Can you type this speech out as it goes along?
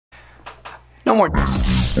No more.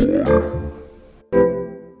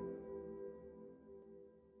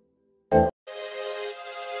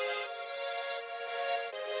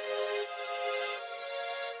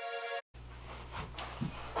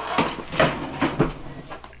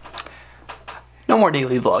 No more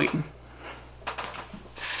daily vlogging.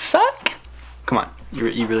 Suck. Come on,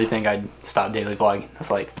 you really think I'd stop daily vlogging? It's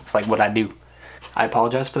like what I do. I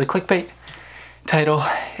apologize for the clickbait title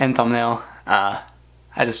and thumbnail.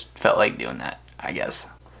 I just felt like doing that, I guess.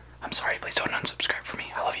 I'm sorry, please don't unsubscribe for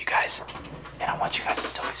me. I love you guys, and I want you guys to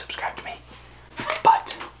still be subscribed to me.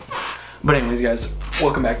 But anyways, guys,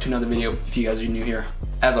 welcome back to another video. If you guys are new here,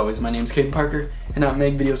 as always, my name's Caden Parker, and I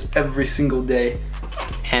make videos every single day.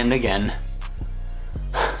 And again,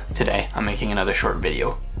 today I'm making another short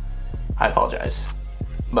video. I apologize,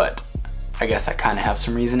 but I guess I kind of have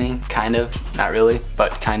some reasoning, kind of, not really,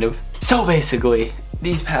 but kind of. So basically,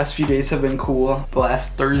 these past few days have been cool.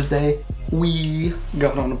 Last Thursday, we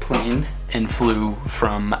got on a plane and flew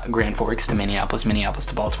from Grand Forks to Minneapolis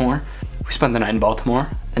to Baltimore. We spent the night in Baltimore.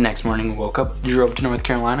 The next morning we woke up, drove to North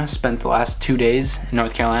Carolina, spent the last 2 days in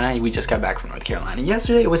North Carolina. We just got back from North Carolina.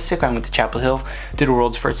 Yesterday it was sick. I went to Chapel Hill, did a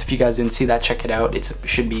world's first. If you guys didn't see that, check it out. It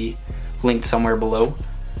should be linked somewhere below.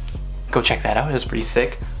 Go check that out, it was pretty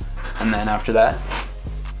sick. And then after that,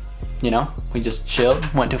 you know, we just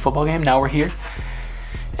chilled, went to a football game, now we're here.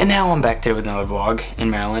 And now I'm back today with another vlog in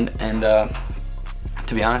Maryland, and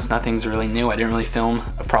to be honest, nothing's really new. I didn't really film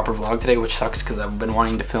a proper vlog today, which sucks because I've been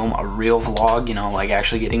wanting to film a real vlog, you know, like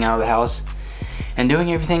actually getting out of the house and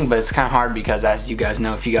doing everything, but it's kind of hard because, as you guys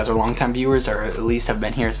know, if you guys are longtime viewers or at least have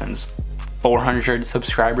been here since 400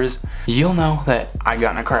 subscribers, you'll know that I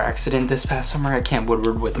got in a car accident this past summer at Camp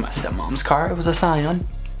Woodward with my stepmom's car. It was a Scion.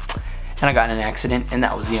 And I got in an accident, and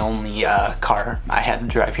that was the only car I had to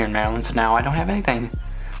drive here in Maryland, so now I don't have anything.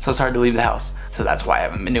 So it's hard to leave the house. So that's why I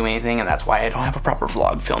haven't been doing anything, and that's why I don't have a proper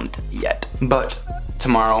vlog filmed yet. But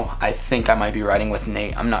tomorrow, I think I might be riding with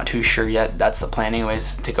Nate. I'm not too sure yet. That's the plan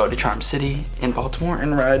anyways, to go to Charm City in Baltimore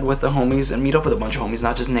and ride with the homies and meet up with a bunch of homies,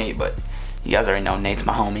 not just Nate, but you guys already know Nate's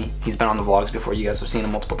my homie. He's been on the vlogs before. You guys have seen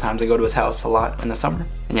him multiple times. I go to his house a lot in the summer.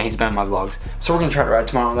 And yeah, he's been in my vlogs. So we're gonna try to ride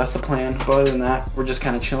tomorrow. That's the plan. But other than that, we're just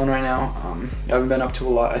kind of chilling right now. I haven't been up to a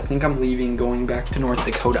lot. I think I'm leaving, going back to North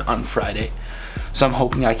Dakota on Friday. So I'm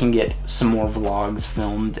hoping I can get some more vlogs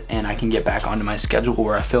filmed and I can get back onto my schedule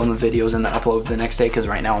where I film the videos and then upload the next day, because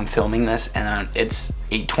right now I'm filming this and it's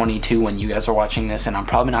 8:22 when you guys are watching this, and I'm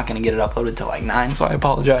probably not gonna get it uploaded till like 9, so I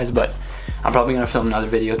apologize, but I'm probably gonna film another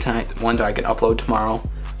video tonight, one that I can upload tomorrow,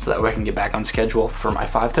 so that way I can get back on schedule for my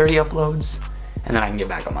 5:30 uploads, and then I can get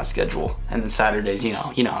back on my schedule. And then Saturdays, you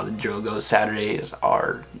know how the drill goes. Saturdays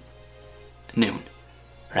are noon,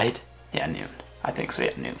 right? Yeah, noon. I think so, yeah,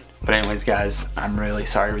 noon. But anyways, guys, I'm really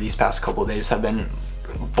sorry. These past couple of days have been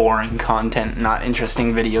boring content, not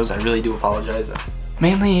interesting videos. I really do apologize.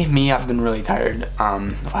 Mainly me, I've been really tired.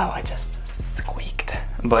 Wow, I just squeaked.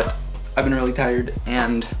 But I've been really tired,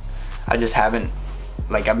 and I just haven't,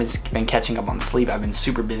 like, I've just been catching up on sleep. I've been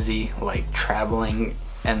super busy, like, traveling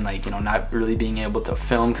and, like, you know, not really being able to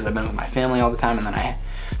film because I've been with my family all the time, and then I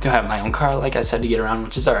don't have my own car, like I said, to get around,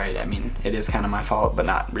 which is alright. I mean, it is kind of my fault, but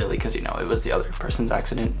not really, because, you know, it was the other person's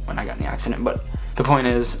accident when I got in the accident. But the point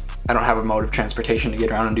is, I don't have a mode of transportation to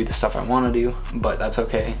get around and do the stuff I want to do, but that's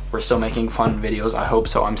okay. We're still making fun videos, I hope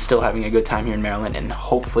so. I'm still having a good time here in Maryland, and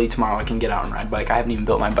hopefully tomorrow I can get out and ride bike. I haven't even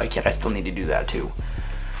built my bike yet. I still need to do that too.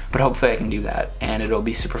 But hopefully I can do that, and it'll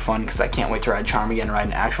be super fun because I can't wait to ride Charm again, ride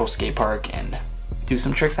an actual skate park, and do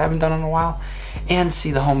some tricks I haven't done in a while, and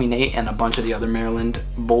see the homie Nate and a bunch of the other Maryland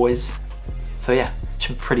boys. So yeah,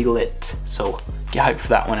 should be pretty lit. So get hyped for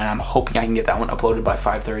that one, and I'm hoping I can get that one uploaded by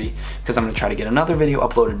 5:30 because I'm gonna try to get another video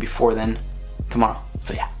uploaded before then tomorrow.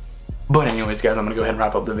 So yeah. But anyways, guys, I'm gonna go ahead and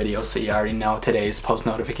wrap up the video. So you already know today's post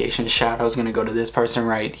notification shout out is gonna go to this person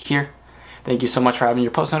right here. Thank you so much for having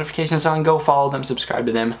your post notifications on. Go follow them, subscribe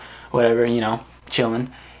to them, whatever, you know,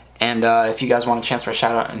 chilling. And if you guys want a chance for a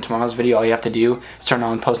shout out in tomorrow's video, all you have to do is turn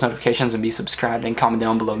on post notifications and be subscribed, and comment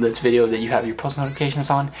down below this video that you have your post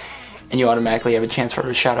notifications on, and you automatically have a chance for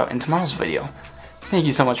a shout out in tomorrow's video. Thank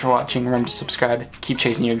you so much for watching. Remember to subscribe, keep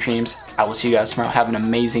chasing your dreams. I will see you guys tomorrow. Have an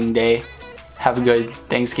amazing day. Have a good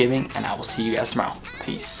Thanksgiving, and I will see you guys tomorrow.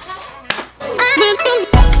 Peace.